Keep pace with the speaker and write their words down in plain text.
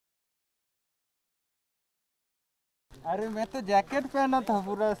अरे मैं तो जैकेट पहना था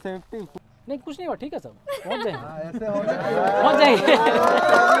पूरा सेफ्टी। नहीं कुछ नहीं हुआ, ठीक है सब पहुँच जाएंगे। ऐसे पहुँच जाएंगे।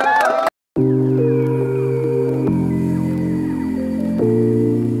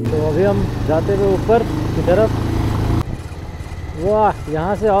 तो अभी हम जाते हुए ऊपर की तरफ। वाह,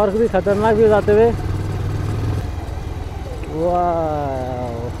 यहाँ से और भी खतरनाक भी जाते हुए।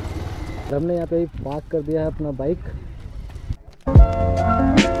 वाह, हमने यहाँ पे पार्क कर दिया है अपना बाइक।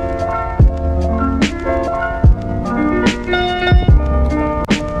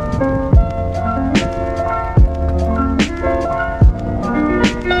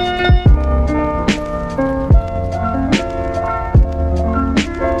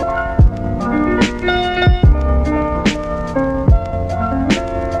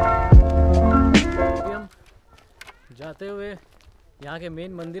 जाते हुए यहाँ के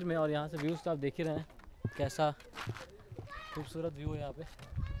मेन मंदिर में, और यहाँ से व्यूज़ तो आप देख ही रहे हैं कैसा खूबसूरत व्यू है यहाँ पे।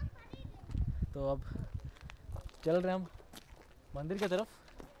 तो अब चल रहे हैं हम मंदिर की तरफ।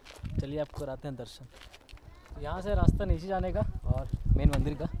 चलिए आपको कराते हैं दर्शन। तो यहाँ से रास्ता नीचे जाने का और मेन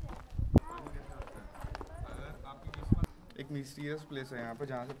मंदिर का। एक मिस्टीरियस प्लेस है यहाँ पे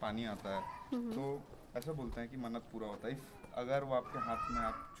जहाँ से पानी आता है। तो ऐसा बोलते हैं कि मन्नत पूरा होता है अगर वो आपके हाथ में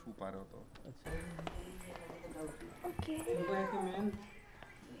आप छू पा रहे हो तो।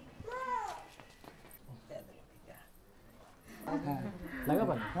 अच्छा लगा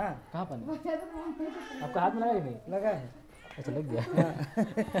पानी? हाँ। कहाँ पानी? आपका हाथ में लगा कि नहीं? लगा है। अच्छा लग गया।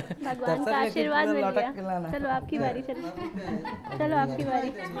 भगवान का आशीर्वाद मिल गया। चलो आपकी बारी, चलो चलो आपकी बारी।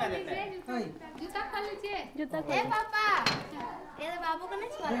 जूता खोल लीजिए। जूता खोल। ए पापा, ये बाबू को नहीं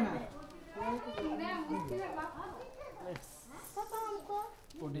छुआ देना।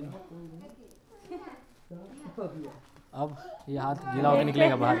 अब ये हाथ गीला होकर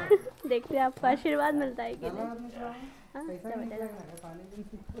निकलेगा बाहर। देखते हैं आपको आशीर्वाद मिलता है कि नहीं।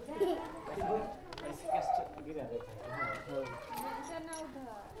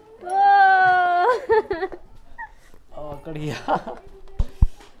 कड़िया।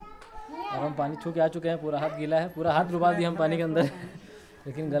 और हम पानी छू के आ चुके हैं। पूरा हाथ गीला है, पूरा हाथ डुबा दिया हम पानी के अंदर,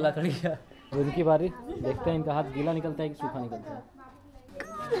 लेकिन गला कड़ गया। इनकी बारी, देखते हैं इनका हाथ गीला निकलता है कि सूखा निकलता है।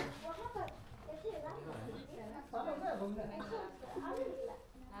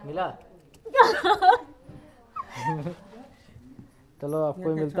 मिला? चलो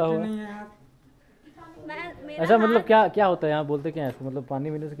आपको मिलता होगा। अच्छा मतलब क्या क्या होता है यहाँ, बोलते क्या है इसको? मतलब पानी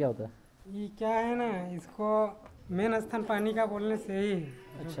मिलने से क्या होता है? ये क्या है ना, इसको मेन स्थान पानी का बोलने से ही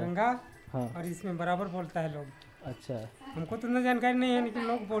अच्छा। गंगा। हाँ। और इसमें बराबर बोलता है लोग। अच्छा, हमको तो इतना जानकारी नहीं है, लेकिन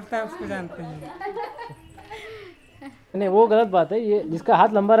लोग बोलता है उसको जानते हैं। नहीं वो गलत बात है। ये जिसका हाथ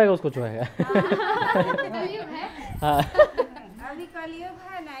लंबा रहेगा उसको छुएगा। हाँ अभी कलयुग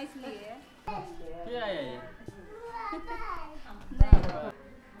है ना, इसलिए।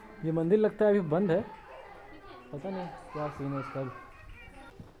 ये मंदिर लगता है अभी बंद है, पता नहीं क्या सीन है इसका।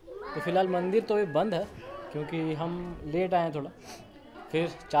 तो फिलहाल मंदिर तो अभी बंद है क्योंकि हम लेट आए हैं थोड़ा। फिर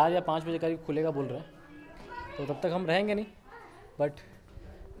 4 या 5 बजे करीब खुलेगा बोल रहे हैं, तो तब तक हम रहेंगे नहीं। बट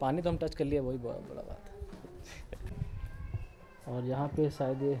पानी तो हम टच कर लिया, वही बहुत बड़ा बात है। और यहाँ पे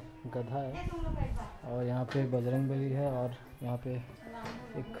शायद ये गधा है, और यहाँ पे बजरंगबली है, और यहाँ पे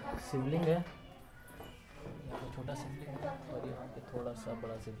एक शिवलिंग है। यहाँ पे छोटा शिवलिंग है और यहाँ पे थोड़ा सा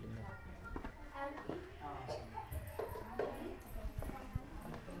बड़ा शिवलिंग है।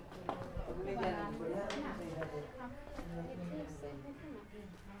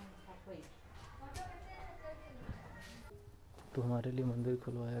 तो हमारे लिए मंदिर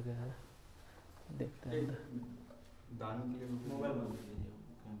खुलवाया गया है, देखते हैं अंदर।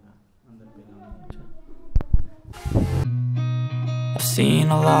 I've seen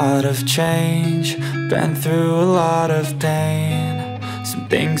a lot of change, been through a lot of pain. Some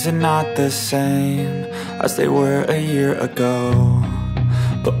things are not the same as they were a year ago,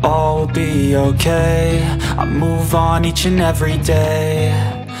 but all will be okay. I move on each and every day.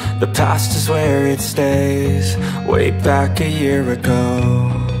 The past is where it stays, way back a year ago.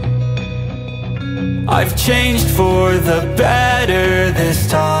 I've changed for the better this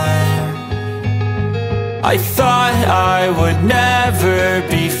time. I thought I would never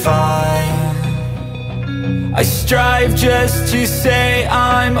be fine. I strive just to say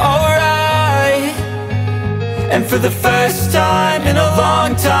I'm alright, and for the first time in a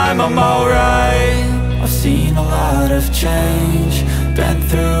long time I'm alright. I've seen a lot of change, been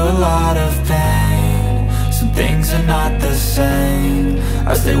through a lot of pain. Some things are not the same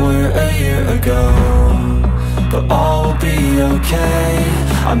as they were a year ago, but all will be okay.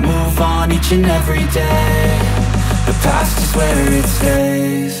 I move on each and every day. The past is where it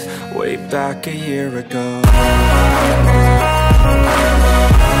stays, way back a year ago.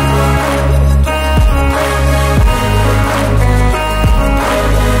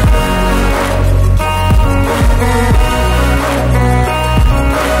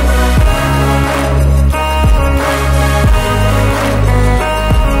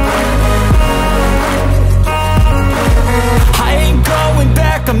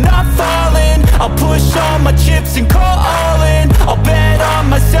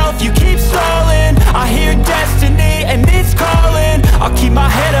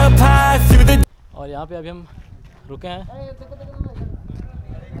 यहाँ पे अभी हम रुके हैं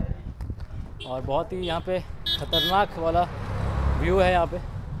और बहुत ही यहाँ पे ख़तरनाक वाला व्यू है यहाँ पे।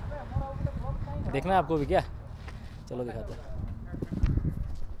 देखना है आपको भी क्या? चलो दिखाते हैं।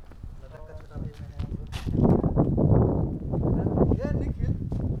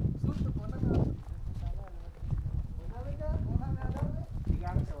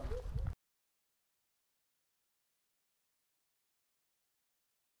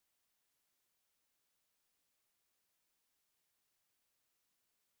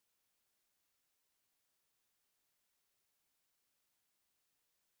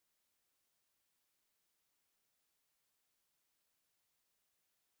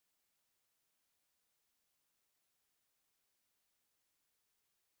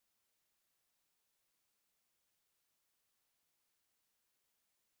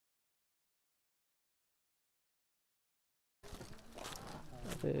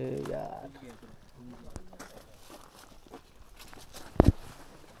 यार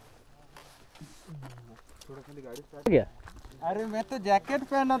क्या? अरे मैं तो जैकेट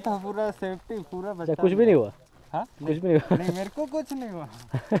पहना था, पूरा सेफ्टी पूरा बचा। कुछ भी नहीं हुआ? हाँ कुछ भी नहीं हुआ? नहीं, मेरे को कुछ नहीं हुआ।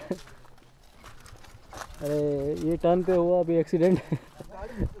 अरे ये टर्न पे हुआ अभी एक्सीडेंट।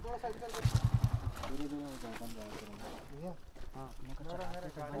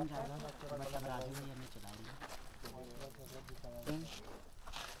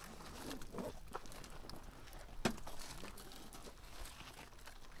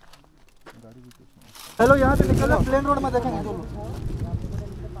 चलो यहाँ से निकलो, प्लेन रोड में देखेंगे।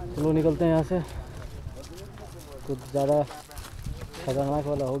 चलो निकलते हैं यहाँ से। कुछ ज़्यादा खतरनाक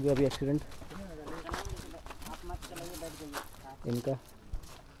वाला हो गया अभी एक्सीडेंट इनका।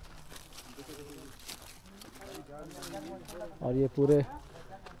 और ये पूरे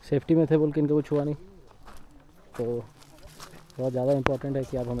सेफ्टी में थे बोल के इनको कुछ हुआ नहीं। तो बहुत ज़्यादा इम्पोर्टेंट है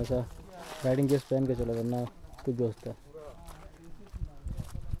कि आप हमेशा राइडिंग गियर्स पहन के चलो, वरना कुछ भी हो सकता है।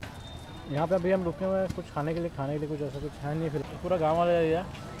 यहाँ पे अभी हम रुके हुए हैं कुछ खाने के लिए कुछ ऐसा कुछ है नहीं। फिर पूरा गांव वाला एरिया,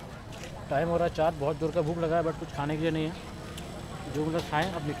 टाइम हो रहा है 4, बहुत जोर का भूख लगा है बट कुछ खाने के लिए नहीं है। जो मतलब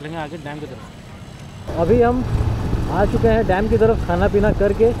खाएँ अब निकलेंगे आगे डैम की तरफ। अभी हम आ चुके हैं डैम की तरफ खाना पीना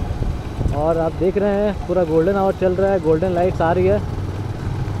करके, और आप देख रहे हैं पूरा गोल्डन आवर चल रहा है, गोल्डन लाइट्स आ रही है।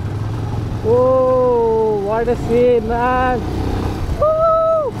 Oh what a scene man.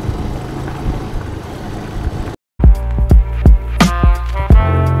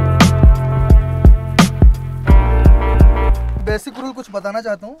 Basic rule कुछ बताना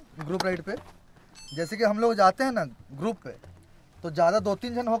चाहता हूँ ग्रुप राइड पे। जैसे कि हम लोग जाते हैं ना ग्रुप पे, तो ज़्यादा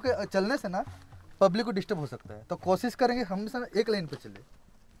 2-3 जन होके चलने से ना पब्लिक को डिस्टर्ब हो सकता है। तो कोशिश करेंगे हमेशा एक लाइन पे चले,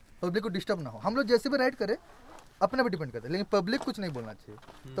 पब्लिक को डिस्टर्ब ना हो। हम लोग जैसे भी राइड करें अपने पे डिपेंड करते हैं, लेकिन पब्लिक कुछ नहीं बोलना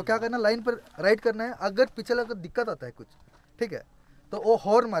चाहिए। तो क्या करना, लाइन पर राइड करना है। अगर पीछे अगर दिक्कत आता है कुछ, ठीक है, तो वो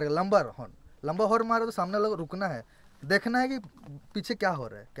हॉर्न मारेगा, लंबा हॉर्न मारे तो सामने लोग रुकना है, देखना है कि पीछे क्या हो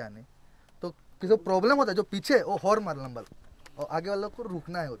रहा है क्या नहीं। तो किसी को प्रॉब्लम होता है जो पीछे, वो हॉर्न मारे लंबा, और आगे वालों को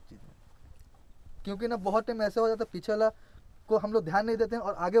रुकना है उस चीज़ में। क्योंकि ना बहुत टाइम ऐसा हो जाता है पीछे वाला को हम लोग ध्यान नहीं देते हैं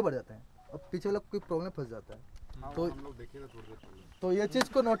और आगे बढ़ जाते हैं, और पीछे वाला कोई प्रॉब्लम फंस जाता है। तो ये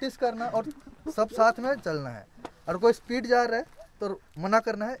चीज़ को नोटिस करना और सब साथ में चलना है। और कोई स्पीड जा रहा है तो मना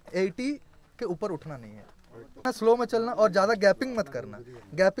करना है, 80 के ऊपर उठना नहीं है। स्लो में चलना और ज़्यादा गैपिंग मत करना।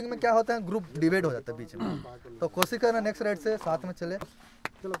 गैपिंग में क्या होता है, ग्रुप डिवाइड हो जाता है बीच में। तो कोशिश करना नेक्स्ट राइड से साथ में चले।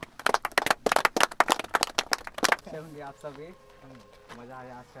 चलो आप सभी, मज़ा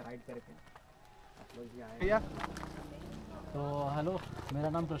आया आज का राइड करके। आप लोग भी आए। तो हेलो, मेरा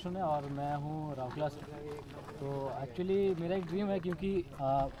नाम प्रसून है और मैं हूँ राउरकेला से। तो एक्चुअली मेरा एक ड्रीम है, क्योंकि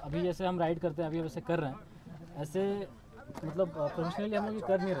अभी जैसे हम राइड करते हैं, अभी वैसे कर रहे हैं, ऐसे मतलब प्रोफेशनली हम लोग ये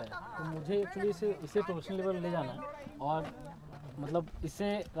कर नहीं रहे। तो मुझे एक्चुअली इसे प्रोफेशनल लेवल ले जाना है, और मतलब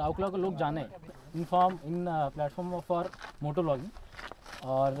इससे राउरकेला को लोग जाने इन प्लेटफॉर्म फॉर मोटो व्लॉगिंग।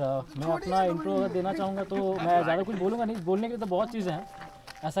 और मैं अपना इंट्रो देना चाहूँगा, तो मैं ज़्यादा कुछ बोलूँगा नहीं। बोलने के लिए तो बहुत चीज़ें हैं,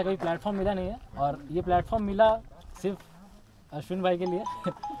 ऐसा कोई प्लेटफॉर्म मिला नहीं है, और ये प्लेटफॉर्म मिला सिर्फ अश्विन भाई के लिए।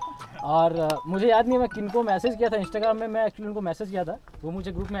 और मुझे याद नहीं है मैं किनको मैसेज किया था इंस्टाग्राम में। मैं एक्चुअली उनको मैसेज किया था, वो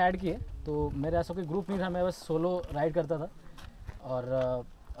मुझे ग्रुप में ऐड किए। तो मेरा ऐसा कोई ग्रुप नहीं था, मैं बस सोलो राइड करता था। और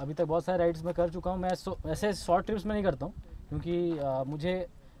अभी तक बहुत सारे राइड्स मैं कर चुका हूँ। मैं ऐसे शॉर्ट ट्रिप्स में नहीं करता हूँ, क्योंकि मुझे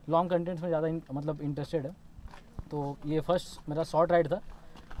लॉन्ग कंटेंट्स में ज़्यादा मतलब इंटरेस्टेड है। तो ये फर्स्ट मेरा शॉर्ट राइड था,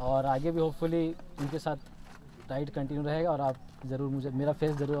 और आगे भी होपफुली इनके साथ राइड कंटिन्यू रहेगा। और आप ज़रूर मेरा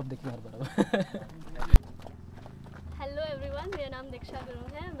फेस ज़रूर आप देखिए हर बार। हेलो एवरीवन, मेरा नाम दीक्षा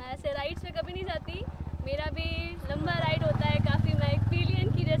गुरु है। मैं ऐसे राइड्स पे कभी नहीं जाती, मेरा भी लंबा राइड होता है काफ़ी। मैं एक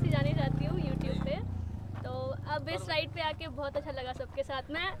पिलियन की जैसी जानी चाहती हूँ यूट्यूब पे। तो अब इस राइड पे आके बहुत अच्छा लगा सबके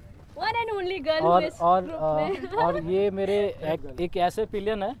साथ। मैं वन एंड ओनली गर्ल हूँ इस ग्रुप में। और ये मेरे एक ऐसे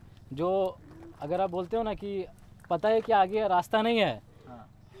पिलियन है जो अगर आप बोलते हो ना कि पता है कि आगे रास्ता नहीं है, हाँ।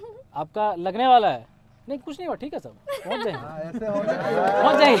 आपका लगने वाला है, नहीं कुछ नहीं हुआ, ठीक है सब पहुंच जाएंगे, ऐसे होना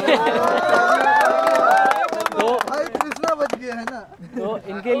पहुंच जाएंगे। तो भाई कृष्णा बच गया है ना। तो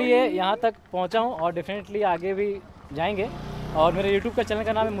इनके लिए यहाँ तक पहुँचा हूँ और डेफिनेटली आगे भी जाएंगे। और मेरे यूट्यूब का चैनल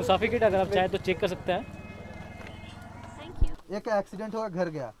का नाम है मुसाफिर, अगर आप चाहें तो चेक कर सकते हैं। Thank you. एक एक्सीडेंट हुआ, घर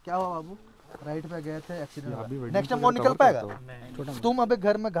गया, क्या हुआ बाबू? राइट पे गए थे, एक्सीडेंट हुआ। नेक्स्ट टाइम वो निकल पाएगा? तुम अबे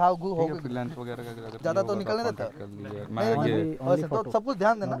घर में घाव घू हो फ्रीलांस वगैरह का ज्यादा तो निकलने देता मैं ये वैसे तो सब कुछ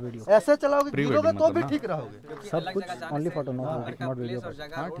ध्यान देना, ऐसे चलाओगे गिरोगे तो भी ठीक रहोगे। सब कुछ ओनली फोटो, नॉट वीडियो।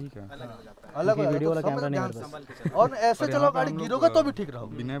 हाँ ठीक है, अलग हो वीडियो वाला जाएगा, कैमरा नहीं ध्यान मेरे पास। से। और ऐसे चलाओ गाड़ी, गिरोगे तो भी ठीक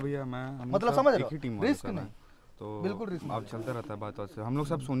रहोगे। विनय भैया मैं मतलब समझ रहे एक ही टीम हो, वाले रिस्क सब हैं। नहीं, तो बिल्कुल रिस्क नहीं। अब चलता रहता है बात से, हम लोग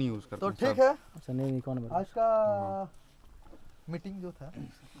सब सोनी यूज करते तो हैं ठीक सब। है, अच्छा नहीं कौन आज का मीटिंग जो था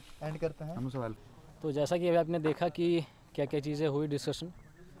एंड करते हैं। हम सब तो जैसा कि अभी आपने देखा कि क्या क्या चीज़ें हुई डिस्कशन,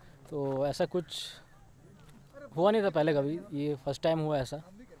 तो ऐसा कुछ हुआ नहीं था पहले कभी, ये फर्स्ट टाइम हुआ ऐसा।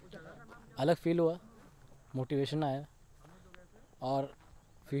 अलग फील हुआ, मोटिवेशन आया और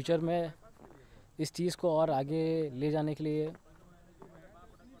फ्यूचर में इस चीज़ को और आगे ले जाने के लिए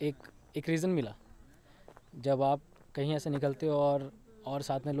एक रीज़न मिला। जब आप कहीं ऐसे निकलते हो और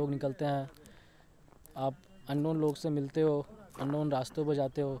साथ में लोग निकलते हैं, आप अननोन लोग से मिलते हो, अननोन रास्तों पर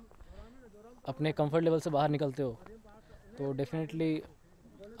जाते हो, अपने कंफर्ट लेवल से बाहर निकलते हो, तो डेफिनेटली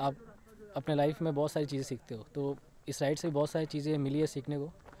आप अपने लाइफ में बहुत सारी चीज़ें सीखते हो। तो इस राइड से बहुत सारी चीज़ें मिली है सीखने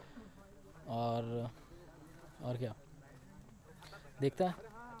को। और क्या देखता है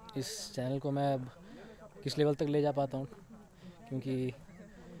इस चैनल को मैं अब किस लेवल तक ले जा पाता हूँ, क्योंकि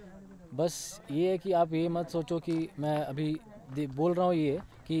बस ये है कि आप ये मत सोचो कि मैं अभी बोल रहा हूँ ये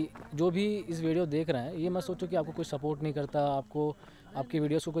कि जो भी इस वीडियो देख रहे हैं, ये मत सोचो कि आपको कोई सपोर्ट नहीं करता, आपको आपकी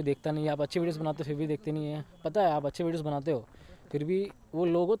वीडियोस को कोई देखता नहीं है, आप अच्छे वीडियोस बनाते हो फिर भी देखते नहीं हैं। पता है आप अच्छे वीडियोस बनाते हो फिर भी वो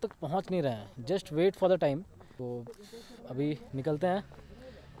लोगों तक पहुंच नहीं रहे हैं। Just wait for the time. तो अभी निकलते हैं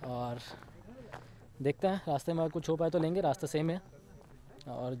और देखते हैं रास्ते में कुछ हो पाए तो लेंगे, रास्ता सेम है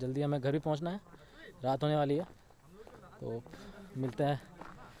और जल्दी हमें घर भी पहुंचना है, रात होने वाली है। तो मिलते हैं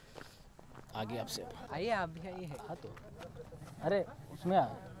आगे आपसे। आइए आप भी आइए। हाँ तो अरे उसमें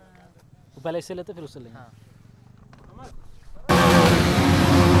तो पहले इससे लेते फिर उससे लेंगे। हाँ।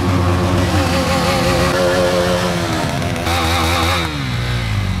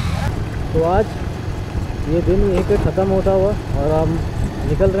 तो आज ये दिन यहीं पे ख़त्म होता हुआ और हम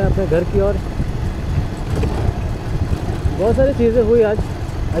निकल रहे हैं अपने घर की ओर। बहुत सारी चीज़ें हुई आज,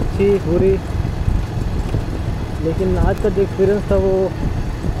 अच्छी बुरी, लेकिन आज का जो एक्सपीरियंस था वो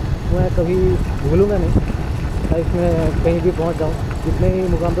मैं कभी भूलूंगा नहीं। लाइफ में कहीं भी पहुंच जाऊं, जितने ही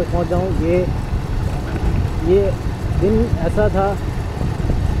मुकाम पर पहुंच जाऊं, ये दिन ऐसा था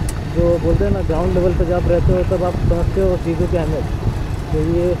जो बोलते हैं ना, ग्राउंड लेवल पर जब रहते हो तब आप समझते हो चीज़ों की अहमियत। तो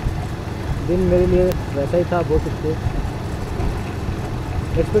ये दिन मेरे लिए वैसा ही था, बहुत कुछ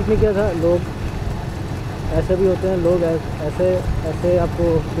एक्सपेक्ट नहीं किया था। लोग ऐसे भी होते हैं, लोग ऐसे आपको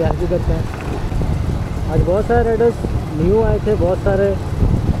प्यार भी करते हैं। आज बहुत सारे राइडर्स न्यू आए थे, बहुत सारे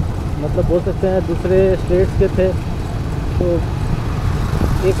मतलब बोल सकते हैं दूसरे स्टेट्स के थे, तो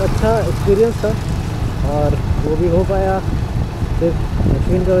एक अच्छा एक्सपीरियंस था और वो भी हो पाया सिर्फ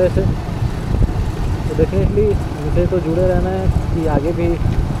मशीन की वजह से। तो डेफिनेटली मुझे तो जुड़े रहना है कि आगे भी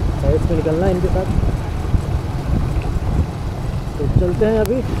राइड्स में निकलना है इनके साथ। तो चलते हैं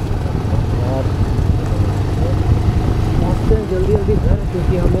अभी और पहुँचते हैं जल्दी घर,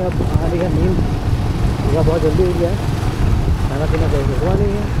 क्योंकि हमें अब आ रही है नींद। सुबह बहुत जल्दी उठ गया है, खाना पीना कहीं हुआ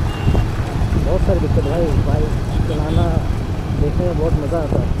नहीं है, बहुत सारी दिक्कत। भाई चलाना देखने में बहुत मज़ा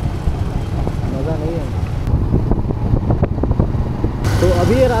आता है, मज़ा नहीं है। तो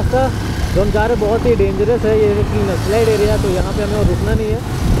अभी ये रास्ता जो हम जा रहे हैं बहुत ही डेंजरस है, ये नक्सलाइट एरिया, तो यहाँ पे हमें रुकना नहीं है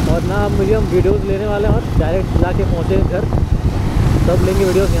और ना मुझे हम वीडियोस लेने वाले हैं और डायरेक्ट ला के पहुँचे घर। सब लेंगे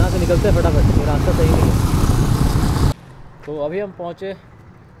वीडियोस, यहाँ से निकलते हैं फटाफट, ये रास्ता सही नहीं है। तो अभी हम पहुँचे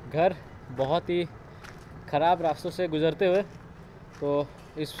घर बहुत ही ख़राब रास्तों से गुज़रते हुए। तो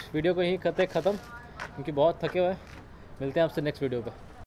इस वीडियो को यहीं करते ख़त्म, क्योंकि बहुत थके हुए हैं। मिलते हैं आपसे नेक्स्ट वीडियो पे।